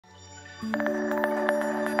So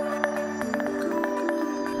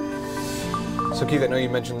Keith, I know you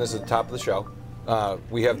mentioned this at the top of the show.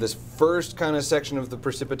 We have this first kind of section of the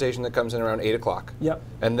precipitation that comes in around 8 o'clock. Yep.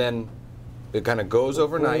 And then it kind of goes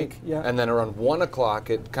overnight, yeah. and then around 1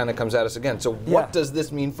 o'clock it kind of comes at us again. So what does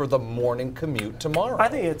this mean for the morning commute tomorrow? I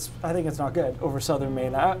think it's not good over southern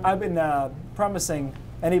Maine. I've been promising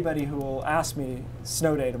anybody who will ask me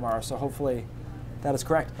snow day tomorrow, so hopefully that is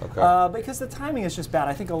correct. Okay. Because the timing is just bad.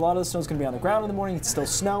 I think a lot of the snow is going to be on the ground in the morning. It's still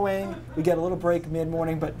snowing. We get a little break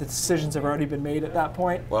mid-morning, but the decisions have already been made at that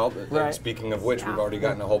point. Well, speaking of which, we've already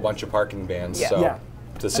gotten a whole bunch of parking bans. Yeah. So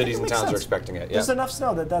the cities and towns are expecting it. There's enough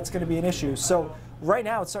snow that's going to be an issue. So right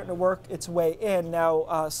now it's starting to work its way in.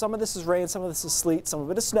 Now some of this is rain, some of this is sleet, some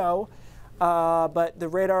of it is snow. But the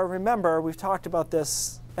radar, remember, we've talked about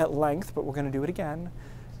this at length, but we're going to do it again.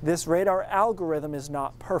 This radar algorithm is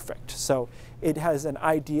not perfect. So it has an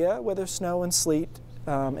idea where there's snow and sleet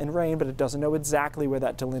and rain, but it doesn't know exactly where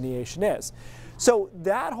that delineation is. So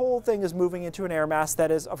that whole thing is moving into an air mass that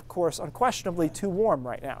is, of course, unquestionably too warm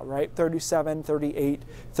right now, right? 37, 38,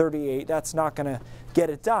 38, that's not going to get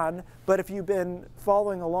it done. But if you've been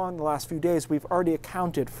following along the last few days, we've already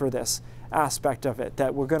accounted for this aspect of it,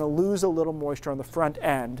 that we're going to lose a little moisture on the front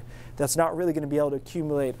end that's not really going to be able to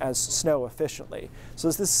accumulate as snow efficiently. So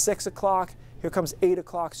this is 6 o'clock. Here comes 8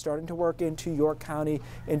 o'clock starting to work into York County,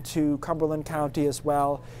 into Cumberland County as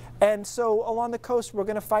well. And so along the coast, we're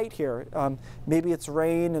going to fight here. Maybe it's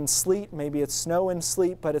rain and sleet, maybe it's snow and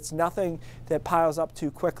sleet, but it's nothing that piles up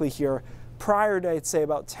too quickly here prior to, I'd say,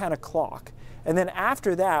 about 10 o'clock. And then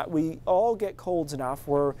after that, we all get colds enough.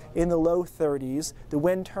 We're in the low 30s. The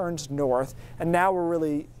wind turns north, and now we're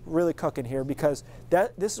really cooking here, because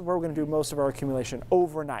this is where we're going to do most of our accumulation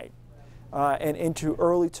overnight and into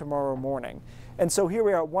early tomorrow morning. And so here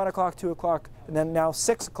we are at 1 o'clock, 2 o'clock, and then now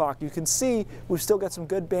 6 o'clock. You can see we've still got some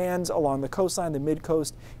good bands along the coastline, the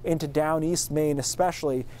mid-coast, into down east Maine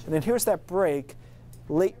especially. And then here's that break,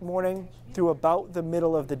 late morning through about the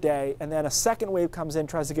middle of the day, and then a second wave comes in,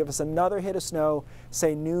 tries to give us another hit of snow,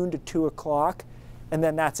 say noon to 2 o'clock, and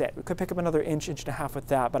then that's it. We could pick up another inch, inch and a half with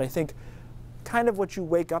that, but I think kind of what you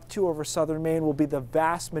wake up to over southern Maine will be the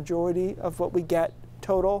vast majority of what we get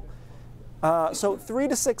total. So 3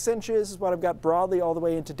 to 6 inches is what I've got broadly all the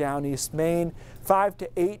way into down east Maine. 5 to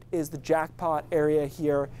 8 is the jackpot area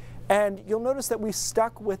here. And you'll notice that we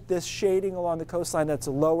stuck with this shading along the coastline that's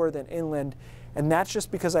lower than inland. And that's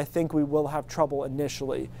just because I think we will have trouble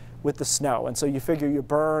initially with the snow. And so you figure you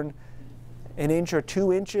burn an inch or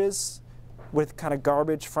 2 inches with kind of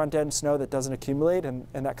garbage front end snow that doesn't accumulate, and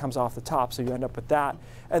that comes off the top. So you end up with that.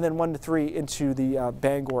 And then 1 to 3 into the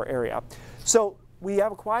Bangor area. So we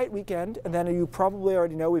have a quiet weekend, and then you probably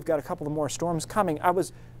already know we've got a couple of more storms coming. I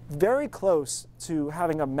was very close to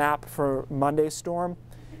having a map for Monday's storm,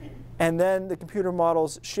 and then the computer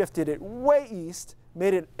models shifted it way east,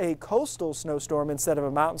 made it a coastal snowstorm instead of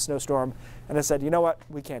a mountain snowstorm, and I said, you know what,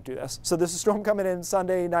 we can't do this. So there's a storm coming in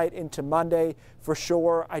Sunday night into Monday for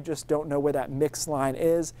sure. I just don't know where that mix line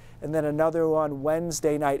is. And then another one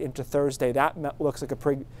Wednesday night into Thursday. That looks like a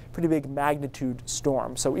pretty big magnitude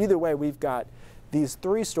storm. So either way, we've got these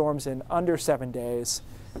 3 storms in under 7 days,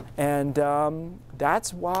 and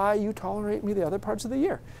that's why you tolerate me the other parts of the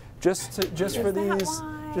year, just for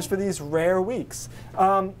these rare weeks.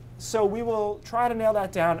 So we will try to nail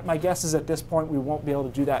that down. My guess is at this point we won't be able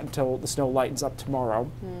to do that until the snow lightens up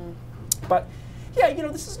tomorrow. But yeah, you know,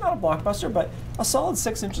 this is not a blockbuster, but a solid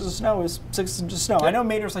 6 inches of snow is 6 inches of snow. I know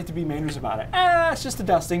Mainers like to be Mainers about it. It's just a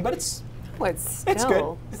dusting, but it's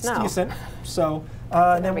good. It's decent. So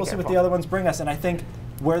and then we'll see what the other ones bring us. And I think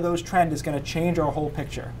where those trend is going to change our whole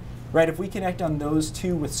picture, right? If we connect on those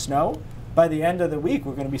two with snow, by the end of the week,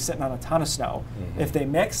 we're going to be sitting on a ton of snow. If they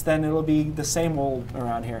mix, then it'll be the same old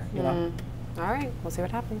around here, you know? All right, we'll see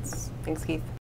what happens. Thanks, Keith.